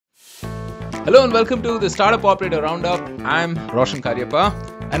Hello and welcome to the Startup Operator Roundup. I'm Roshan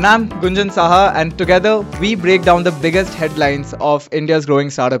And I'm Gunjan Saha, and together we break down the biggest headlines of India's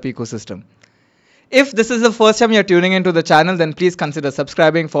growing startup ecosystem. If this is the first time you're tuning into the channel, then please consider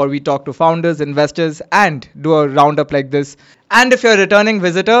subscribing, for we talk to founders, investors, and do a roundup like this. And if you're a returning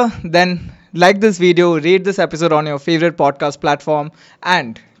visitor, then like this video, rate this episode on your favorite podcast platform,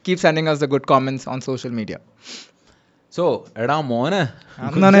 and keep sending us the good comments on social media. So, Eda Mohan,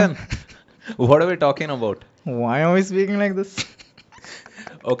 Gunjan, what are we talking about? Why are we speaking like this?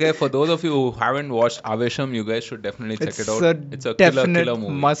 Okay, for those of you who haven't watched Aavesham, you guys should definitely check it out. It's a killer movie.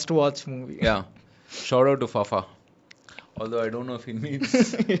 Must-watch movie. Yeah. Shout out to Fafa. Although I don't know if he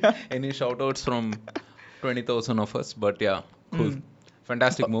needs any shout outs from 20,000 of us, but yeah, cool.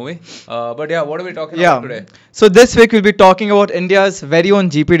 Fantastic movie. But yeah, what are we talking about today? So this week we'll be talking about India's very own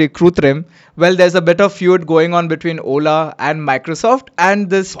GPD Krutrim. Well, there's a bit of feud going on between Ola and Microsoft, and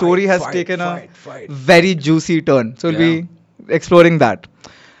this story has taken a very juicy turn. So we'll be exploring that.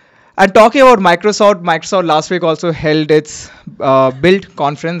 And talking about Microsoft last week also held its Build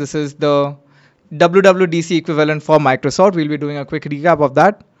conference. This is the WWDC equivalent for Microsoft. We'll be doing a quick recap of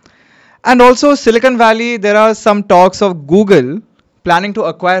that. And also Silicon Valley, there are some talks of Google planning to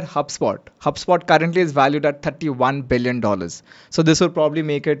acquire HubSpot. HubSpot currently is valued at $31 billion. So this will probably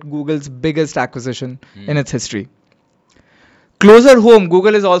make it Google's biggest acquisition in its history. Closer home,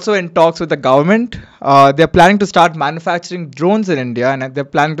 Google is also in talks with the government. They're planning to start manufacturing drones in India, and they're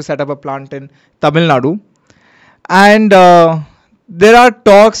planning to set up a plant in Tamil Nadu. And there are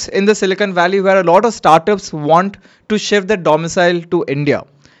talks in the Silicon Valley where a lot of startups want to shift their domicile to India.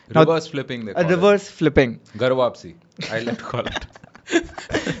 Reverse flipping, they call it. Reverse flipping. Garvapsi, I like to call it.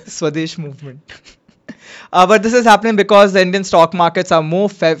 Swadesh movement. But this is happening because the Indian stock markets are more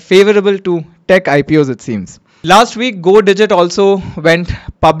favorable to tech IPOs, it seems. Last week, GoDigit also went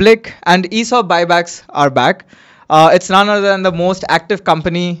public, and ESOP buybacks are back. It's none other than the most active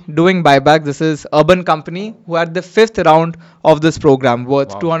company doing buyback. This is Urban Company, who had the 5th round of this program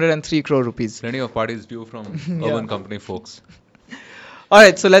worth 203 crore rupees. Plenty of parties due from Urban Company folks.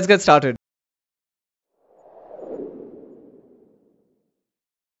 Alright, so let's get started.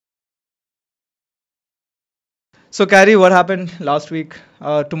 So, Carrie, what happened last week?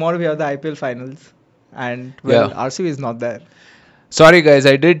 Tomorrow we have the IPL finals, and RCB is not there. Sorry guys,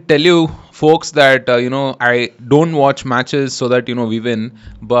 I did tell you folks that I don't watch matches so that we win.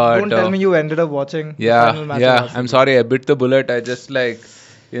 But don't tell me you ended up watching. The final match I'm sorry, I bit the bullet. I just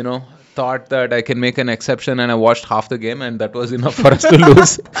thought that I can make an exception, and I watched half the game, and that was enough for us to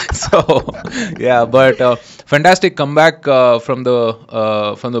lose. But fantastic comeback from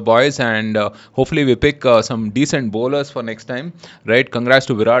the boys, and hopefully we pick some decent bowlers for next time, right? Congrats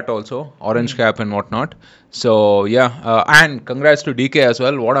to Virat also, orange cap and whatnot. So and congrats to DK as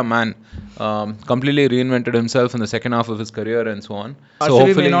well. What a man! Completely reinvented himself in the second half of his career and so on. So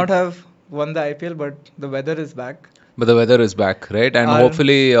hopefully may not have won the IPL, but the weather is back. But the weather is back, right? And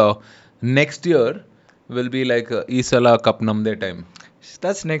hopefully next year will be like Isala Cup Namde time.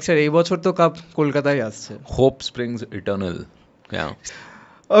 That's next year. Ei bochor to cup Kolkata hi asche. Hope springs eternal. Yeah.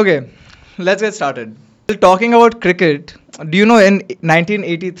 Okay, let's get started. Talking about cricket, do you know in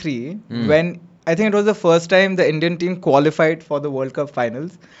 1983 when I think it was the first time the Indian team qualified for the World Cup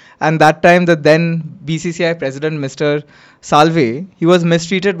finals, and that time the then BCCI president Mr. Salve, he was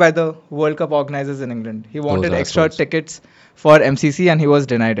mistreated by the World Cup organizers in England. He wanted extra tickets for MCC and he was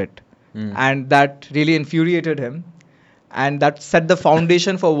denied it. And that really infuriated him, and that set the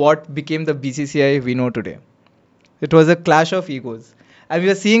foundation for what became the BCCI we know today. It was a clash of egos, and we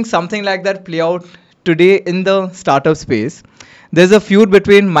are seeing something like that play out today in the startup space. There's a feud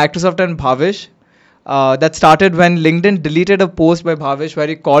between Microsoft and Bhavesh that started when LinkedIn deleted a post by Bhavesh where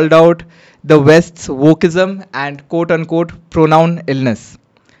he called out the West's wokeism and quote-unquote pronoun illness.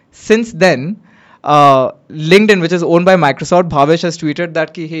 Since then, LinkedIn, which is owned by Microsoft, Bhavesh has tweeted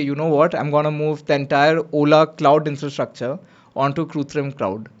that, hey, you know what? I'm going to move the entire Ola cloud infrastructure onto Krutrim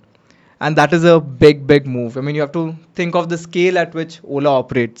Cloud. And that is a big, big move. I mean, you have to think of the scale at which Ola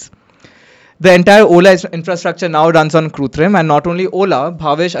operates. The entire Ola infrastructure now runs on Krutrim, and not only Ola,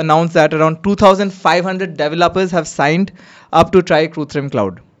 Bhavesh announced that around 2,500 developers have signed up to try Krutrim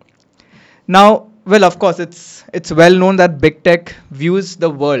Cloud. Now, well, of course, it's well known that big tech views the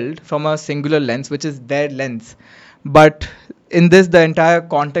world from a singular lens, which is their lens. But in this, the entire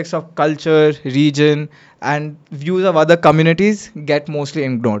context of culture, region, and views of other communities get mostly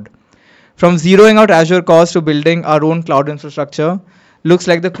ignored. From zeroing out Azure costs to building our own cloud infrastructure, looks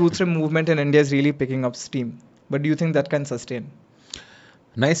like the Krutrim movement in India is really picking up steam. But do you think that can sustain?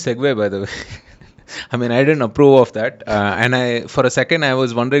 Nice segue, by the way. I mean, I didn't approve of that, and for a second, I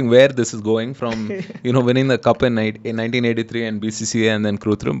was wondering where this is going from. Winning the cup in 1983 and BCCA and then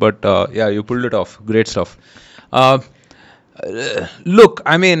Krutram. But yeah, you pulled it off. Great stuff. Uh, Look,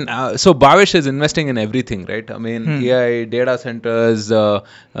 I mean, so Bhavesh is investing in everything, right? I mean, AI, data centers,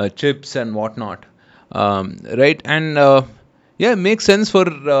 chips, and whatnot, right? And yeah, it makes sense for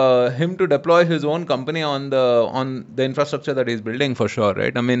him to deploy his own company on the infrastructure that he's building for sure,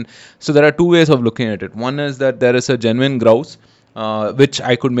 right? I mean, so there are two ways of looking at it. One is that there is a genuine grouse, which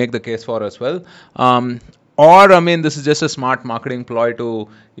I could make the case for as well. Or, I mean, this is just a smart marketing ploy to,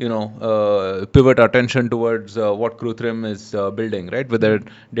 pivot attention towards what Krutrim is building, right, with their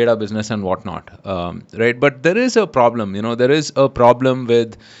data business and whatnot, right? But there is a problem, there is a problem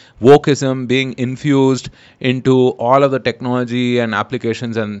with wokeism being infused into all of the technology and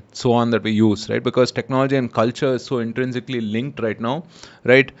applications and so on that we use, right? Because technology and culture is so intrinsically linked right now,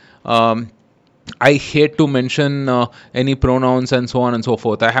 right? I hate to mention any pronouns and so on and so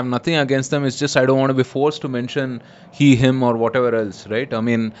forth. I have nothing against them. It's just I don't want to be forced to mention he, him, or whatever else, right? I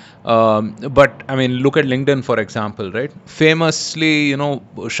mean, but I mean, look at LinkedIn, for example, right? Famously,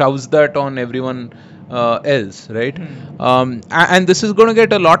 shoves that on everyone else, right? And this is going to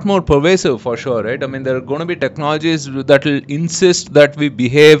get a lot more pervasive for sure, right? I mean, there are going to be technologies that will insist that we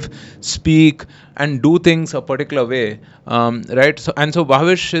behave, speak, and do things a particular way, right? So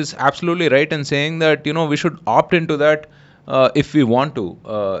Bhavesh is absolutely right in saying that we should opt into that if we want to,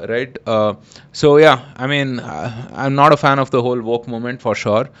 right? So yeah, I mean, I'm not a fan of the whole woke movement for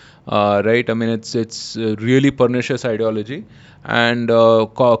sure, right? I mean, it's really pernicious ideology, and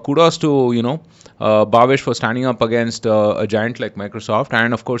kudos to Bhavesh for standing up against a giant like Microsoft,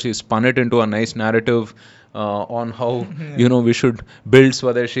 and of course he spun it into a nice narrative on how we should build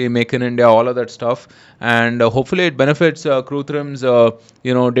Swadeshi, make in India, all of that stuff, and hopefully it benefits Krutrim's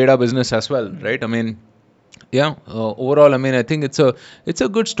data business as well, right? I mean, yeah, overall, I mean, I think it's a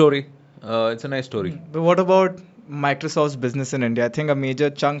good story. It's a nice story. But what about Microsoft's business in India? I think a major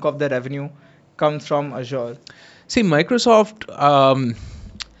chunk of the revenue comes from Azure. See, Microsoft.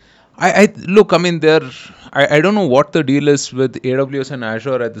 I look. I mean, I don't know what the deal is with AWS and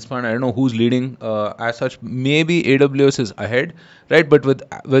Azure at this point. I don't know who's leading as such. Maybe AWS is ahead, right? But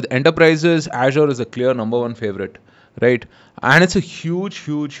with enterprises, Azure is a clear number one favorite, right? And it's a huge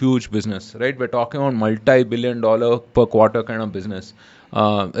business, right? We're talking about multi-billion-dollar per quarter kind of business,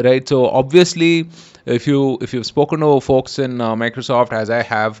 right? So obviously, if you've spoken to folks in Microsoft, as I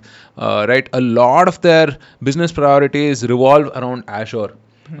have, right, a lot of their business priorities revolve around Azure.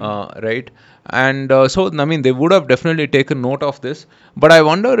 Right, and so I mean they would have definitely taken note of this, but I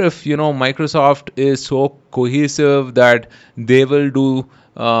wonder if Microsoft is so cohesive that they will do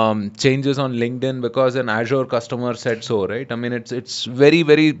changes on LinkedIn because an Azure customer said so, right? I mean it's very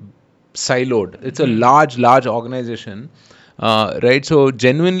siloed. It's a large organization, right? So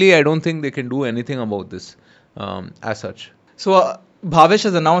genuinely I don't think they can do anything about this as such. So Bhavesh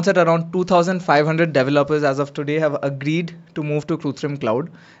has announced that around 2,500 developers as of today have agreed to move to Krutrim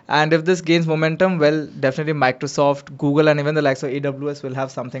Cloud. And if this gains momentum, well, definitely Microsoft, Google, and even the likes of AWS will have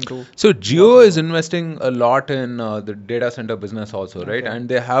something to. So Jio is investing a lot in the data center business also, right? And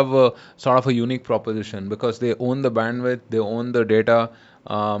they have a sort of a unique proposition because they own the bandwidth, they own the data,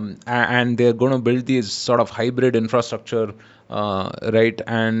 and they're going to build these sort of hybrid infrastructure, right?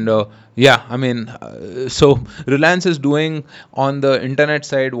 And yeah, I mean, so Reliance is doing on the internet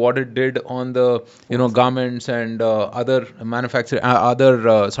side what it did on the garments and other manufacturing,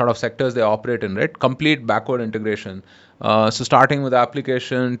 other sort of sectors they operate in, right? Complete backward integration. So starting with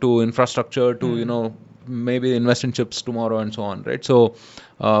application to infrastructure to maybe invest in chips tomorrow and so on, right? So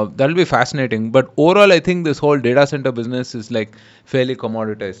that'll be fascinating. But overall, I think this whole data center business is like fairly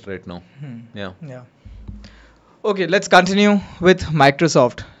commoditized right now. Yeah. Okay, let's continue with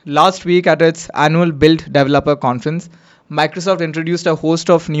Microsoft. Last week at its annual Build Developer Conference, Microsoft introduced a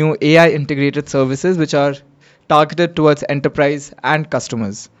host of new AI integrated services which are targeted towards enterprise and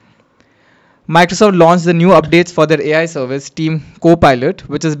customers. Microsoft launched the new updates for their AI service, Team Copilot,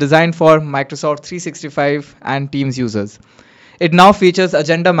 which is designed for Microsoft 365 and Teams users. It now features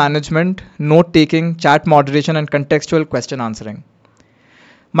agenda management, note-taking, chat moderation, and contextual question answering.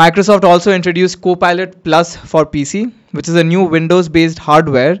 Microsoft also introduced Copilot Plus for PC, which is a new Windows-based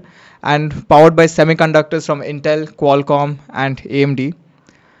hardware and powered by semiconductors from Intel, Qualcomm, and AMD.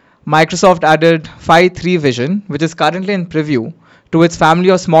 Microsoft added Phi 3 Vision, which is currently in preview, to its family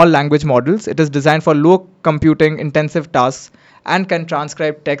of small language models. It is designed for low computing intensive tasks and can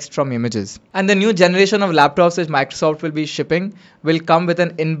transcribe text from images. And the new generation of laptops which Microsoft will be shipping will come with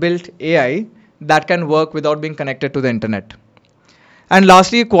an inbuilt AI that can work without being connected to the internet. And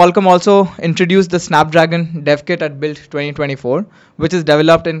lastly, Qualcomm also introduced the Snapdragon Dev Kit at Build 2024, which is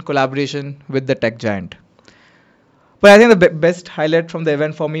developed in collaboration with the tech giant. But I think the best highlight from the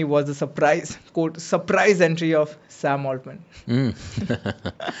event for me was the surprise, quote, surprise entry of Sam Altman. Mm.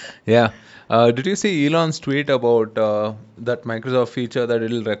 Yeah. Did you see Elon's tweet about that Microsoft feature that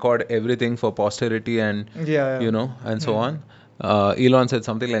it'll record everything for posterity and Yeah, yeah. and so on? Elon said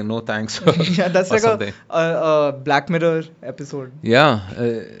something like "No thanks" Yeah, that's or like something. a Black Mirror episode. Yeah.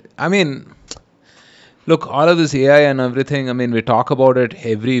 I mean, look, all of this AI and everything. I mean, we talk about it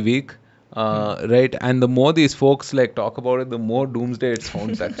every week. Right, and the more these folks like talk about it, the more doomsday it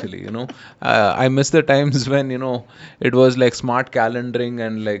sounds actually, I miss the times when it was like smart calendaring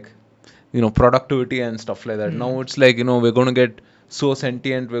and like productivity and stuff like that. Now it's like we're going to get so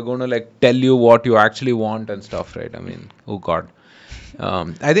sentient, we're going to like tell you what you actually want and stuff, right? I mean, oh god. I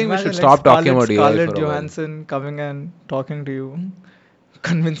think we Imagine should like stop talking about AI Scarlett for a while. Johansson coming and talking to you,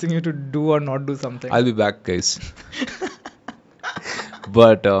 convincing you to do or not do something. I'll be back, guys.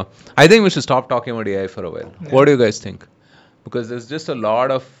 But I think we should stop talking about AI for a while. Yeah. What do you guys think? Because there's just a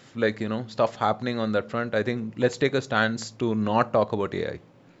lot of like stuff happening on that front. I think let's take a stance to not talk about AI.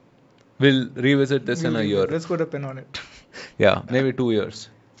 We'll revisit this in a year. Let's put a pin on it. Yeah, maybe 2 years.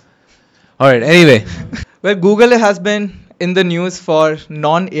 All right. Anyway, Well, Google has been in the news for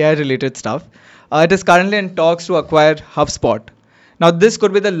non-AI related stuff. It is currently in talks to acquire HubSpot. Now, this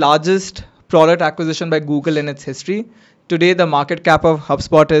could be the largest product acquisition by Google in its history. Today, the market cap of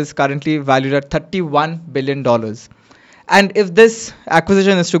HubSpot is currently valued at $31 billion. And if this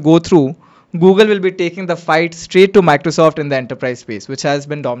acquisition is to go through, Google will be taking the fight straight to Microsoft in the enterprise space, which has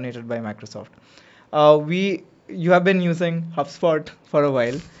been dominated by Microsoft. You have been using HubSpot for a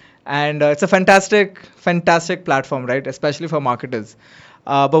while, and it's a fantastic platform, right? Especially for marketers.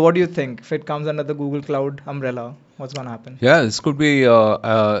 But what do you think? If it comes under the Google Cloud umbrella, what's going to happen? yeah, this could be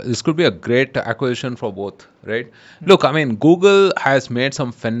a great acquisition for both, right? Look, I mean, Google has made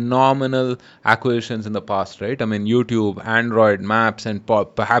some phenomenal acquisitions in the past, right? I mean, YouTube, Android, Maps, and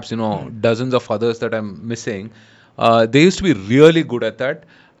perhaps dozens of others that I'm missing. They used to be really good at that.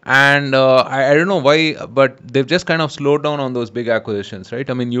 And I don't know why, but they've just kind of slowed down on those big acquisitions, right?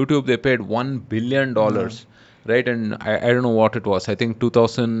 I mean, YouTube, they paid $1 billion, right? And I don't know what it was. I think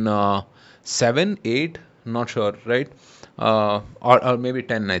 2007, 8, not sure, right? Or maybe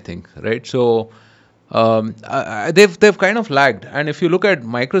 10, I think, right? So they've kind of lagged. And if you look at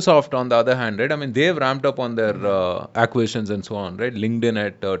Microsoft on the other hand, right? I mean, they've ramped up on their acquisitions and so on, right? LinkedIn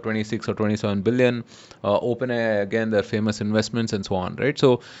at 26 or 27 billion, OpenAI again, their famous investments and so on, right?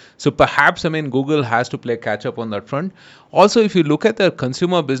 So perhaps, I mean, Google has to play catch up on that front. Also, if you look at their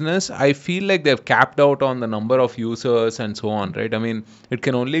consumer business, I feel like they've capped out on the number of users and so on, right? I mean, it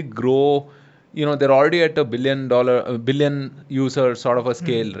can only grow. They're already at a billion user sort of a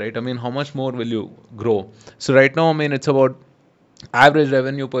scale, right? I mean, how much more will you grow? So right now, I mean, it's about average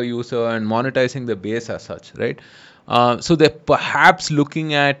revenue per user and monetizing the base as such, right? So they're perhaps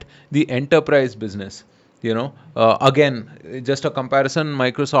looking at the enterprise business. Again, just a comparison,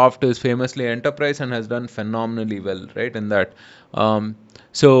 Microsoft is famously enterprise and has done phenomenally well, right, in that.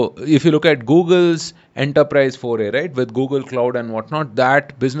 So if you look at Google's enterprise foray, right, with Google Cloud and whatnot,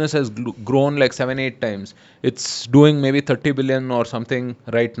 that business has grown like 7-8 times. It's doing maybe 30 billion or something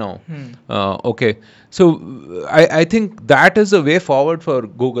right now. Okay. So I think that is the way forward for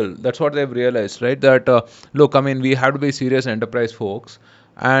Google. That's what they've realized, right? That, look, I mean, we have to be serious enterprise folks.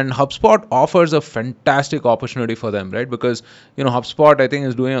 And HubSpot offers a fantastic opportunity for them, right? Because, HubSpot, I think,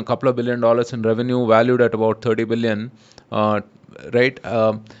 is doing a couple of $1 billion in revenue, valued at about 30 billion, right?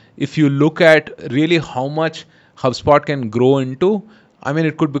 If you look at really how much HubSpot can grow into, I mean,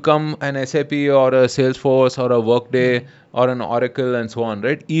 it could become an SAP or a Salesforce or a Workday or an Oracle and so on,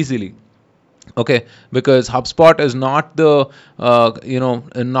 right? Easily. Okay, because HubSpot is not the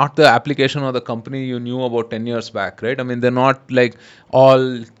not the application or the company you knew about 10 years back, right? I mean, they're not like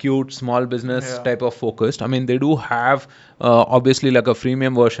all cute small business type of focused. I mean, they do have obviously like a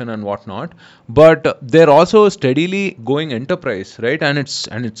freemium version and whatnot, but they're also steadily going enterprise, right? And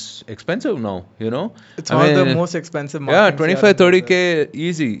it's expensive now, It's one of the most expensive yeah, marketing 25-30K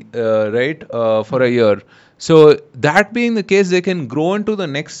easy, right, for a year. So that being the case, they can grow into the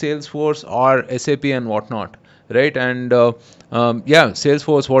next Salesforce or SAP and whatnot, right? And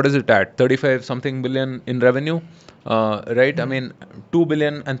Salesforce, what is it at? 35 something billion in revenue, right? I mean, 2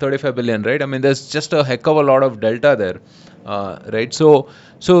 billion and 35 billion, right? I mean, there's just a heck of a lot of delta there, right? So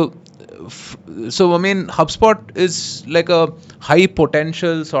I mean, HubSpot is like a high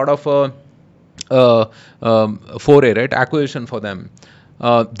potential sort of a foray, right? Acquisition for them.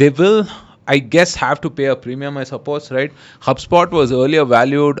 They will, I guess have to pay a premium, I suppose, right? HubSpot was earlier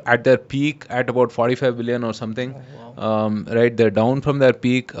valued at their peak at about 45 billion or something. Oh, wow. Right, they're down from their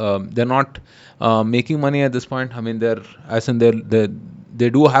peak. They're not making money at this point. I mean, they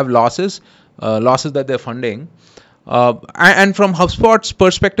do have losses that they're funding. And from HubSpot's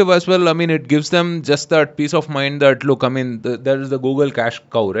perspective as well, I mean, it gives them just that peace of mind that, look, I mean, there is the Google cash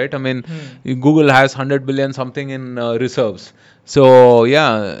cow, right? I mean, Google has 100 billion something in reserves. So,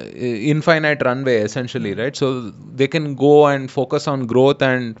 yeah, infinite runway essentially, right? So they can go and focus on growth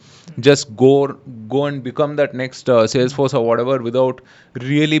and just go and become that next Salesforce or whatever without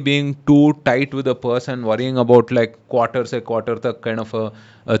really being too tight with the purse and worrying about like quarter the kind of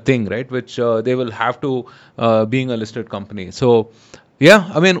a thing, right? Which they will have to being a listed company. So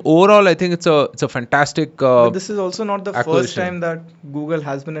yeah, I mean, overall, I think it's a fantastic. But this is also not the first acquisition. time that Google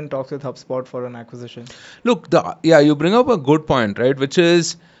has been in talks with HubSpot for an acquisition. Look, you bring up a good point, right? Which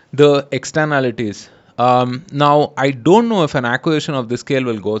is the externalities. Now, I don't know if an acquisition of this scale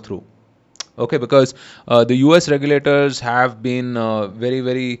will go through. Okay, because the US regulators have been very,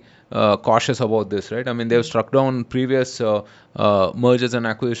 very cautious about this, right? I mean, they've struck down previous mergers and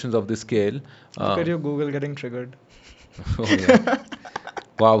acquisitions of this scale. Look at your Google getting triggered. Oh, yeah.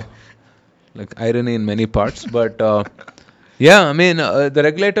 Wow, like irony in many parts, but yeah, I mean, the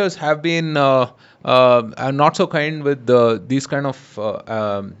regulators have been are not so kind with these kind of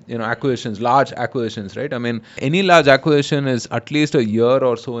acquisitions, large acquisitions, right? I mean, any large acquisition is at least a year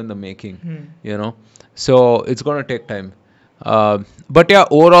or so in the making, so it's going to take time. But yeah,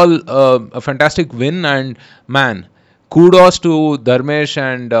 overall, a fantastic win, and man, kudos to Dharmesh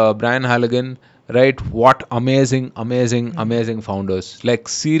and Brian Halligan. Right, what amazing founders, like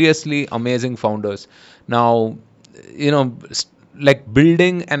seriously amazing founders. Now, like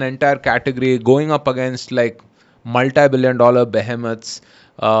building an entire category, going up against like multi-billion-dollar behemoths,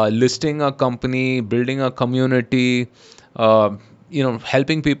 listing a company, building a community,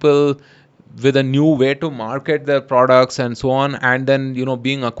 helping people with a new way to market their products and so on, and then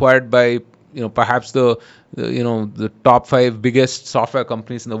being acquired by perhaps the top 5 biggest software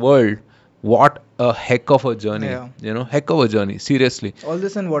companies in the world. What a heck of a journey. Heck of a journey, seriously. All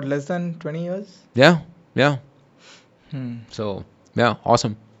this in what, less than 20 years? Yeah. So yeah,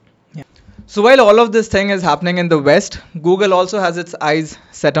 awesome. So while all of this thing is happening in the West, Google also has its eyes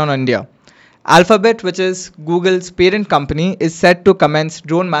set on India. Alphabet, which is Google's parent company, is set to commence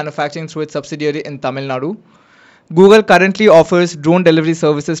drone manufacturing through its subsidiary in Tamil Nadu. Google currently offers drone delivery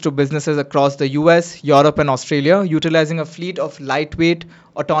services to businesses across the US, Europe, and Australia, utilizing a fleet of lightweight,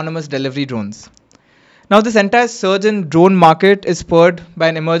 autonomous delivery drones. Now, this entire surge in drone market is spurred by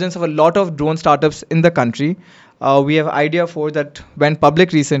an emergence of a lot of drone startups in the country. We have Idea4 that went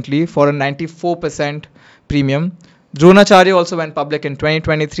public recently for a 94% premium. Dronacharya also went public in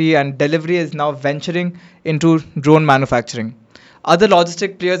 2023, and Delivery is now venturing into drone manufacturing. Other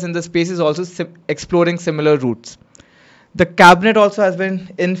logistic players in the space is also exploring similar routes. The cabinet also has been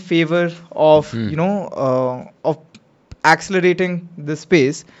in favor of of accelerating the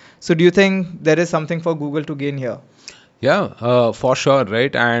space. So do you think there is something for Google to gain here? Yeah, for sure,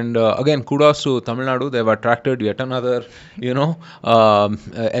 right? And again, kudos to Tamil Nadu. They've attracted yet another,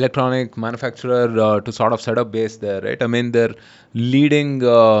 electronic manufacturer to sort of set up base there, right? I mean, they're leading,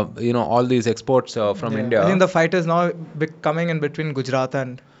 all these exports from India. I think the fight is now coming in between Gujarat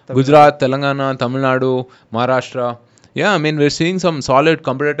and Gujarat, Telangana, Tamil Nadu, Maharashtra. Yeah, I mean, we're seeing some solid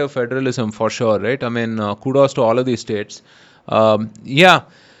competitive federalism for sure, right? I mean, kudos to all of these states.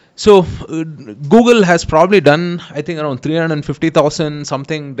 So Google has probably done, I think, around 350,000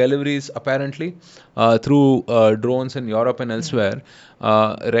 something deliveries apparently through drones in Europe and elsewhere,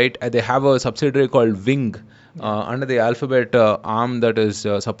 right? They have a subsidiary called Wing under the Alphabet arm that is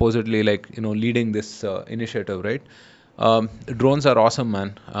supposedly leading this initiative, right? Drones are awesome,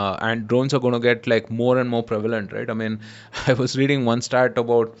 man, and drones are going to get more and more prevalent, right? I mean, I was reading one stat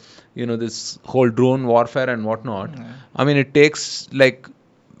about this whole drone warfare and whatnot. I mean, it takes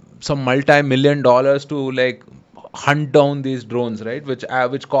some multi-million dollars to hunt down these drones, right? Which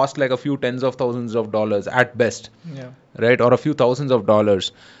cost a few tens of thousands of dollars at best, right? Or a few thousands of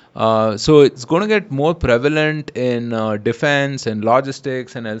dollars. So it's going to get more prevalent in defense and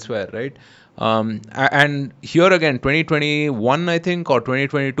logistics and elsewhere, right? And here again, 2021, I think, or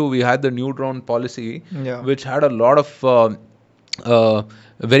 2022, we had the new drone policy, which had a lot of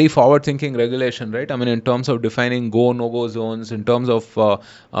very forward-thinking regulation, right? I mean, in terms of defining go, no-go zones, in terms of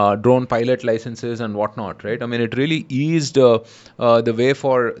drone pilot licenses and whatnot, right? I mean, it really eased the way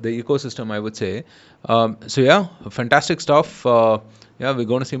for the ecosystem, I would say. So yeah, fantastic stuff. Yeah, we're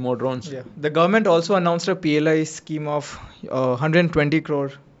going to see more drones. Yeah. The government also announced a PLI scheme of 120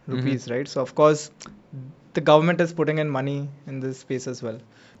 crore rupees, right? So of course, the government is putting in money in this space as well.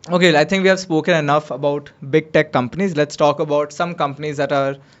 Okay, I think we have spoken enough about big tech companies. Let's talk about some companies that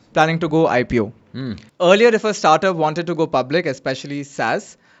are planning to go IPO. Earlier, if a startup wanted to go public, especially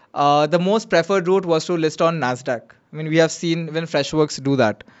SaaS, the most preferred route was to list on NASDAQ. I mean, we have seen even Freshworks do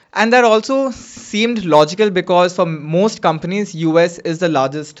that. And that also seemed logical because for most companies, US is the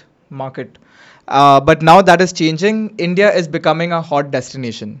largest market. But now that is changing. India is becoming a hot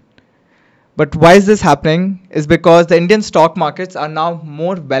destination. But why is this happening? Is because the Indian stock markets are now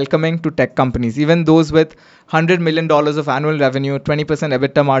more welcoming to tech companies, even those with $100 million of annual revenue, 20%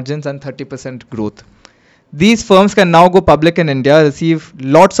 EBITDA margins, and 30% growth. These firms can now go public in India, receive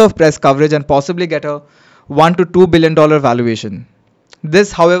lots of press coverage, and possibly get a $1 to $2 billion valuation.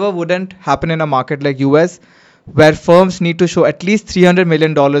 This, however, wouldn't happen in a market like US, where firms need to show at least $300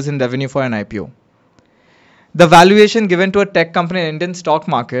 million in revenue for an IPO. The valuation given to a tech company in Indian stock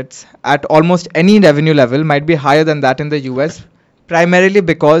markets at almost any revenue level might be higher than that in the US, primarily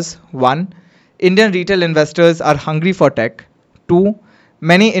because 1. Indian retail investors are hungry for tech. 2.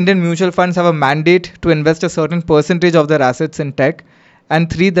 Many Indian mutual funds have a mandate to invest a certain percentage of their assets in tech. And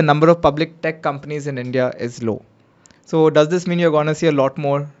 3. The number of public tech companies in India is low. So does this mean you're going to see a lot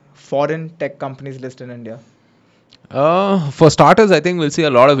more foreign tech companies listed in India? For starters, I think we'll see a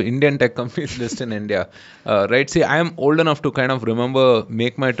lot of Indian tech companies list in India, right? See, I am old enough to kind of remember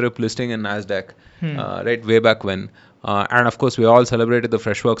Make My Trip listing in Nasdaq, right, way back when, and of course we all celebrated the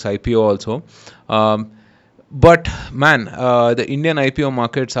Freshworks IPO also. But man, the Indian IPO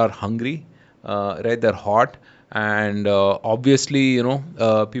markets are hungry, right? They're hot. And obviously,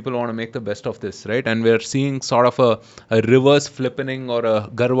 people want to make the best of this, right? And we're seeing sort of a reverse flippening or a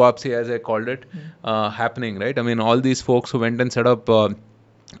garwapsi, as I called it, happening, right? I mean, all these folks who went and set up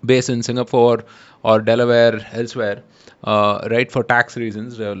base in Singapore or Delaware, elsewhere, right, for tax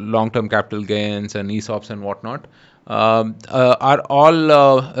reasons, long-term capital gains and ESOPs and whatnot, are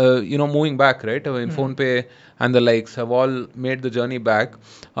all, moving back, right? I mean, PhonePe and the likes have all made the journey back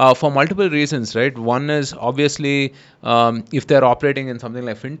for multiple reasons, right? One is obviously if they're operating in something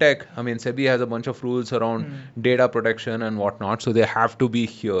like fintech, I mean, SEBI has a bunch of rules around data protection and whatnot, so they have to be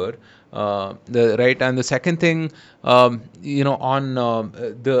here. Right, and the second thing, on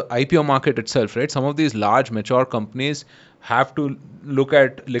the IPO market itself, right? Some of these large mature companies have to look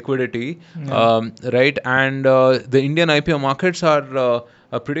at liquidity, right? And the Indian IPO markets are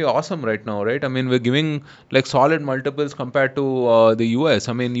pretty awesome right now, right? I mean, we're giving like solid multiples compared to the US.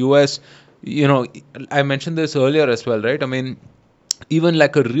 I mean, US, I mentioned this earlier as well, right? I mean, even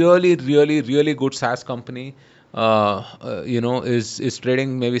like a really, really, really good SaaS company, is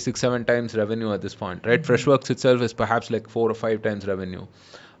trading maybe 6-7 times revenue at this point, right? Freshworks itself is perhaps like 4 or 5 times revenue,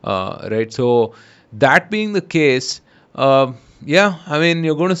 right? So that being the case, I mean,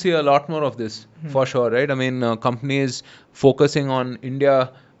 you're going to see a lot more of this for sure, right? I mean, companies focusing on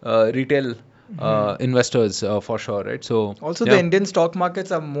India retail investors for sure, right? So also the Indian stock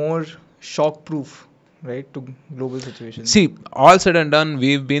markets are more shock proof, right, to global situations. See, all said and done,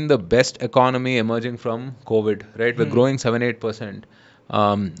 we've been the best economy emerging from COVID, right? We're growing 7-8%,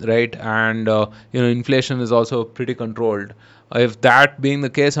 right? And inflation is also pretty controlled. If that being the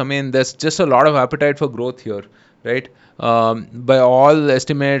case, I mean, there's just a lot of appetite for growth here, right? By all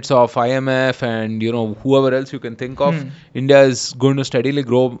estimates of IMF and whoever else you can think of, India is going to steadily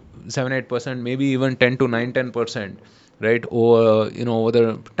grow 7-8%, maybe even 10%, right? Over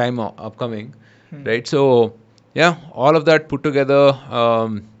the time upcoming, right? So all of that put together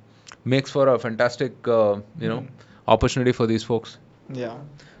makes for a fantastic opportunity for these folks. Yeah.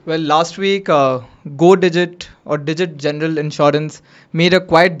 Well, last week, Digit or Digit General Insurance made a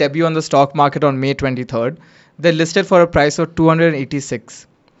quiet debut on the stock market on May 23rd. They listed for a price of 286.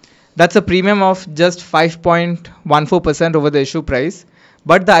 That's a premium of just 5.14% over the issue price,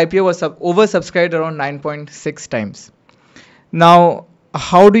 but the IPO was oversubscribed around 9.6 times. Now,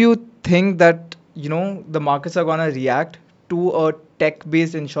 how do you think that the markets are going to react to a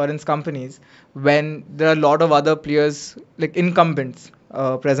tech-based insurance companies when there are a lot of other players like incumbents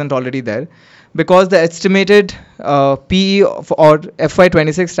present already there? Because the estimated PE or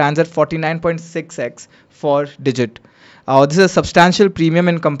FY26 stands at 49.6x for Digit. This is a substantial premium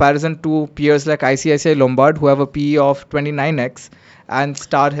in comparison to peers like ICICI Lombard, who have a PE of 29x, and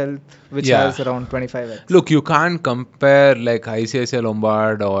Star Health, which has around 25x. Look, you can't compare like ICICI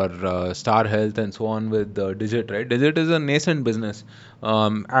Lombard or Star Health and so on with Digit, right? Digit is a nascent business,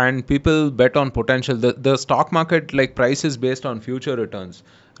 and people bet on potential. The stock market like prices based on future returns,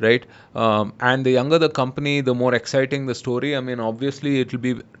 right? And the younger the company, the more exciting the story. I mean, obviously, it will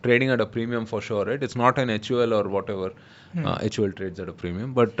be trading at a premium for sure, right? It's not an HUL or whatever. HUL trades at a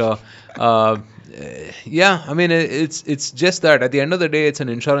premium, but uh, yeah, I mean, it's just that at the end of the day, it's an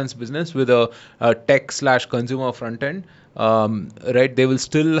insurance business with a tech slash consumer front end. Right, they will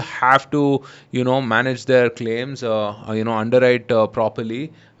still have to, manage their claims, underwrite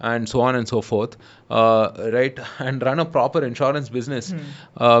properly, and so on and so forth, right, and run a proper insurance business.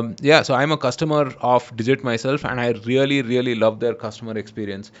 Yeah, so I'm a customer of Digit myself, and I really, really love their customer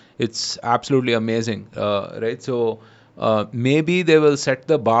experience. It's absolutely amazing, right? So maybe they will set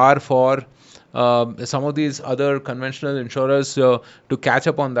the bar for some of these other conventional insurers to catch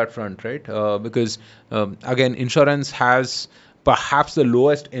up on that front, right? Because again, insurance has perhaps the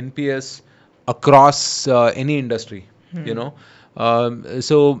lowest NPS across any industry, you know.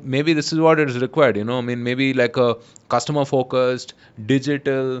 So maybe this is what is required, I mean, maybe like a customer focused,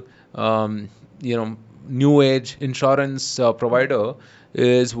 digital, new age insurance provider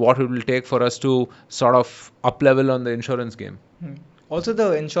is what it will take for us to sort of up level on the insurance game. Also,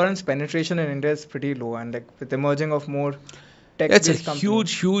 the insurance penetration in India is pretty low, and like with emerging of more It's a tech-based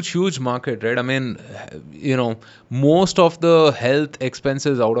companies. huge market, right? I mean, most of the health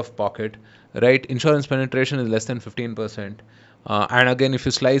expenses out of pocket, right? Insurance penetration is less than 15%. And again, if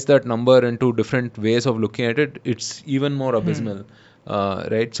you slice that number into different ways of looking at it, it's even more abysmal,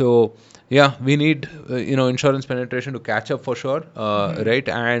 right? So, yeah, we need, insurance penetration to catch up for sure, right?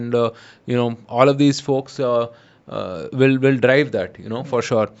 And, all of these folks will drive that, for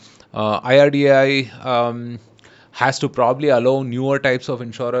sure. IRDAI has to probably allow newer types of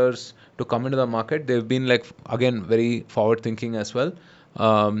insurers to come into the market. They've been again very forward thinking as well,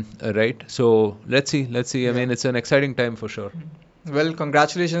 right? So let's see. I mean, it's an exciting time for sure. Well,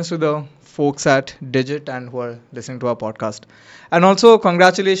 congratulations to the folks at Digit and who are listening to our podcast, and also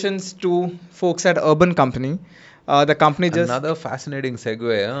congratulations to folks at Urban Company. The company just Another fascinating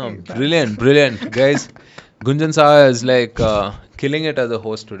segue. Huh? Brilliant, guys. Gunjan Saha is killing it as a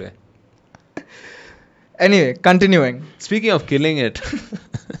host today. Anyway, continuing. Speaking of killing it,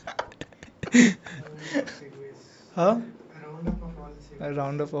 Huh? A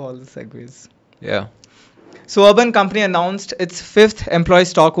roundup of all the segues. yeah. So, Urban Company announced its fifth employee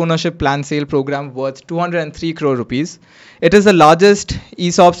stock ownership plan sale program worth 203 crore rupees. It is the largest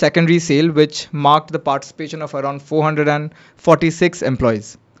ESOP secondary sale, which marked the participation of around 446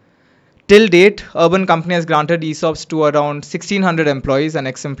 employees. Till date, Urban Company has granted ESOPs to around 1600 employees and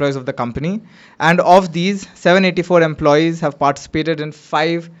ex-employees of the company. And of these, 784 employees have participated in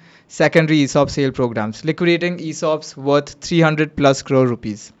 5 secondary ESOP sale programs, liquidating ESOPs worth 300 plus crore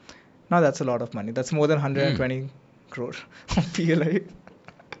rupees. Now that's a lot of money. That's more than 120 crore of PLI.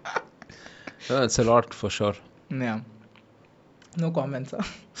 That's a lot for sure. Yeah. No comments. Huh?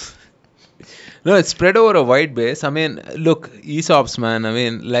 No, it's spread over a wide base. I mean, look, ESOPs, man. I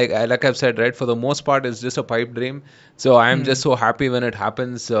mean, like I've said, right? For the most part, it's just a pipe dream. So I'm just so happy when it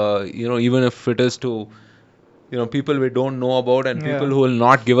happens. Even if it is to, people we don't know about and people who will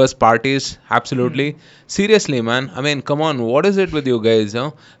not give us parties. Absolutely. Seriously, man. I mean, come on. What is it with you guys?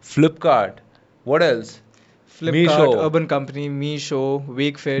 Huh? Flipkart. What else? Flipkart, Meesho. Urban Company, Meesho,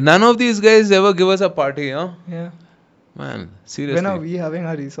 Wakefit. None of these guys ever give us a party, huh? Yeah. Man, seriously. When are we having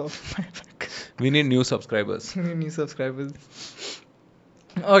our ESOP? We need new subscribers. New subscribers.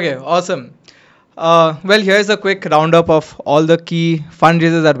 Okay, awesome. Well, here's a quick roundup of all the key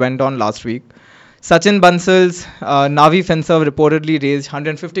fundraisers that went on last week. Sachin Bansal's Navi Finserv reportedly raised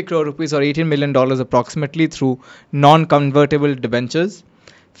 150 crore rupees or $18 million approximately through non-convertible debentures.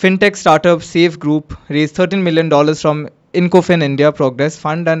 Fintech startup Safe Group raised $13 million from Incofin India Progress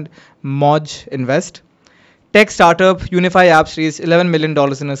Fund and Moj Invest. Tech startup Unify Apps raised $11 million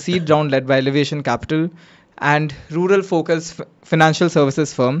in a seed round led by Elevation Capital, and rural-focused financial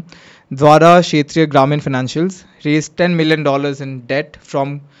services firm Dwara Kshetriya Gramin Financials raised $10 million in debt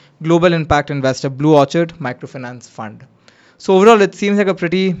from global impact investor Blue Orchard Microfinance Fund. So overall, it seems like a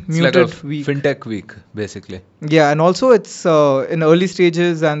pretty muted it's like a week. fintech week, basically. Yeah, and also it's in early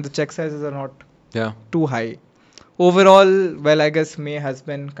stages and the check sizes are not too high. Overall, well, I guess May has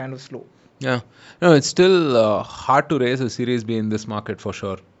been kind of slow. Yeah. No, it's still hard to raise a Series B in this market for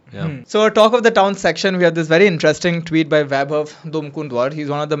sure. Yeah. So, our Talk of the Town section, we have this very interesting tweet by Vaibhav Domkundwar. He's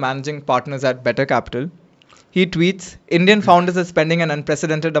one of the managing partners at Better Capital. He tweets, Indian founders are spending an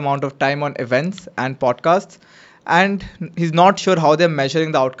unprecedented amount of time on events and podcasts, and he's not sure how they're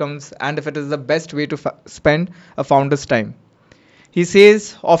measuring the outcomes and if it is the best way to spend a founder's time. He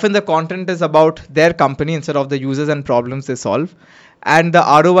says, often the content is about their company instead of the users and problems they solve. And the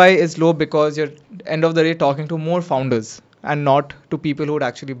ROI is low because you're end of the day talking to more founders and not to people who would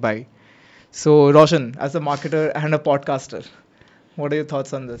actually buy. So, Roshan, as a marketer and a podcaster, what are your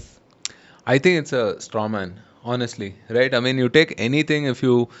thoughts on this? I think it's a straw man, honestly, right? I mean, you take anything, if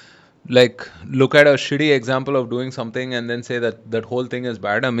you like look at a shitty example of doing something and then say that that whole thing is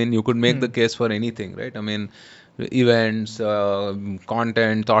bad. I mean, you could make the case for anything, right? I mean, events,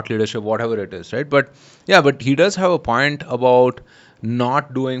 content, thought leadership, whatever it is, right? But yeah, but he does have a point about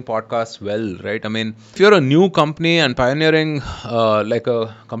not doing podcasts well, right? I mean, if you're a new company and pioneering like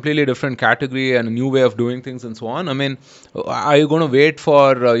a completely different category and a new way of doing things and so on, I mean, are you going to wait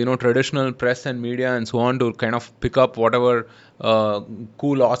for traditional press and media and so on to kind of pick up whatever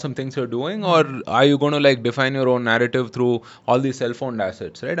cool, awesome things you're doing, or are you going to like define your own narrative through all these cell-phone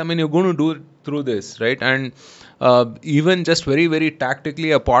assets, right? I mean, you're going to do it through this, right? And even just very, very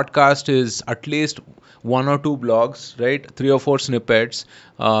tactically, a podcast is at least 1 or 2 blogs, right? 3 or 4 snippets,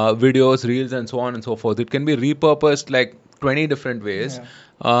 videos, reels, and so on and so forth. It can be repurposed like 20 different ways,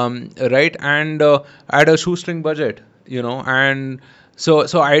 right? And at a shoestring budget, and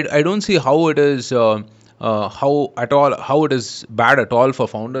so I don't see how it is how it is bad at all for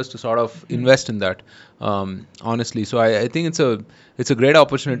founders to sort of invest in that, honestly. So I think it's a great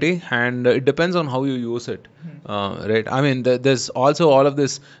opportunity, and it depends on how you use it, right? I mean, there's also all of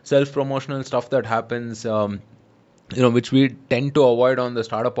this self-promotional stuff that happens, which we tend to avoid on the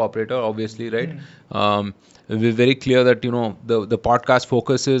Startup Operator, obviously, right? We're very clear that the podcast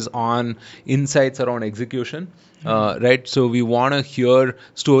focuses on insights around execution, right? So we want to hear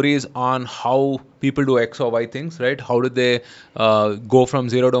stories on how people do X or Y things, right? How do they go from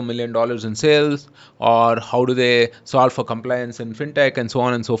 $0 to $1 million in sales, or how do they solve for compliance in fintech, and so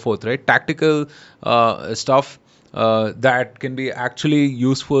on and so forth, right? Tactical stuff that can be actually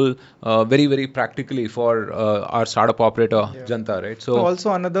useful very, very practically for our startup operator Janta, right? So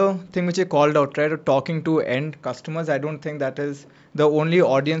also another thing which you called out, right? Talking to end customers. I don't think that is the only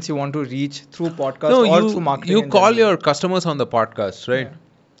audience you want to reach through podcast or through marketing. You call your customers on the podcast, right? Yeah.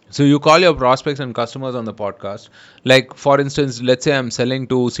 So you call your prospects and customers on the podcast. Like, for instance, let's say I'm selling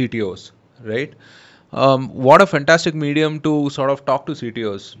to CTOs, right? What a fantastic medium to sort of talk to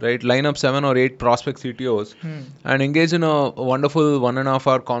CTOs, right? Line up 7 or 8 prospect CTOs and engage in a wonderful 1.5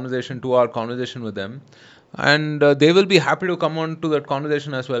 hour conversation, 2 hour conversation with them. And they will be happy to come on to that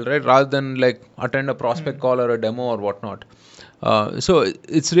conversation as well, right? Rather than like attend a prospect call or a demo or whatnot. So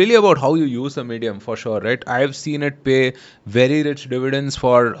it's really about how you use the medium, for sure, right? I've seen it pay very rich dividends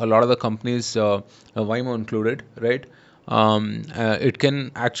for a lot of the companies, Waymo included, right? It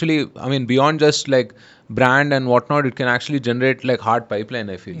can actually, I mean, beyond just like brand and whatnot, it can actually generate like hard pipeline,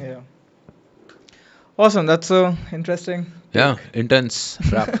 I feel. Yeah. Awesome. That's so interesting. Yeah, intense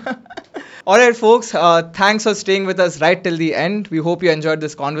wrap. All right, folks. Thanks for staying with us right till the end. We hope you enjoyed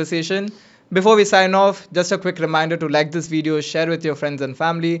this conversation. Before we sign off, just a quick reminder to like this video, share with your friends and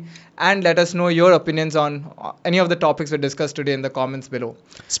family, and let us know your opinions on any of the topics we discussed today in the comments below.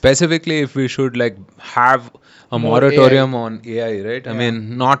 Specifically, if we should like have a moratorium on AI, right? Yeah. I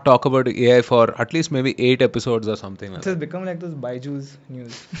mean, not talk about AI for at least maybe 8 episodes or something. It has become like those Byju's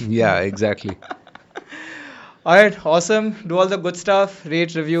news. Yeah, exactly. All right, awesome. Do all the good stuff.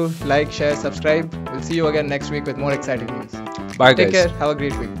 Rate, review, like, share, subscribe. We'll see you again next week with more exciting news. Bye, guys. Take care. Have a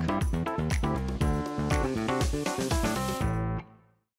great week.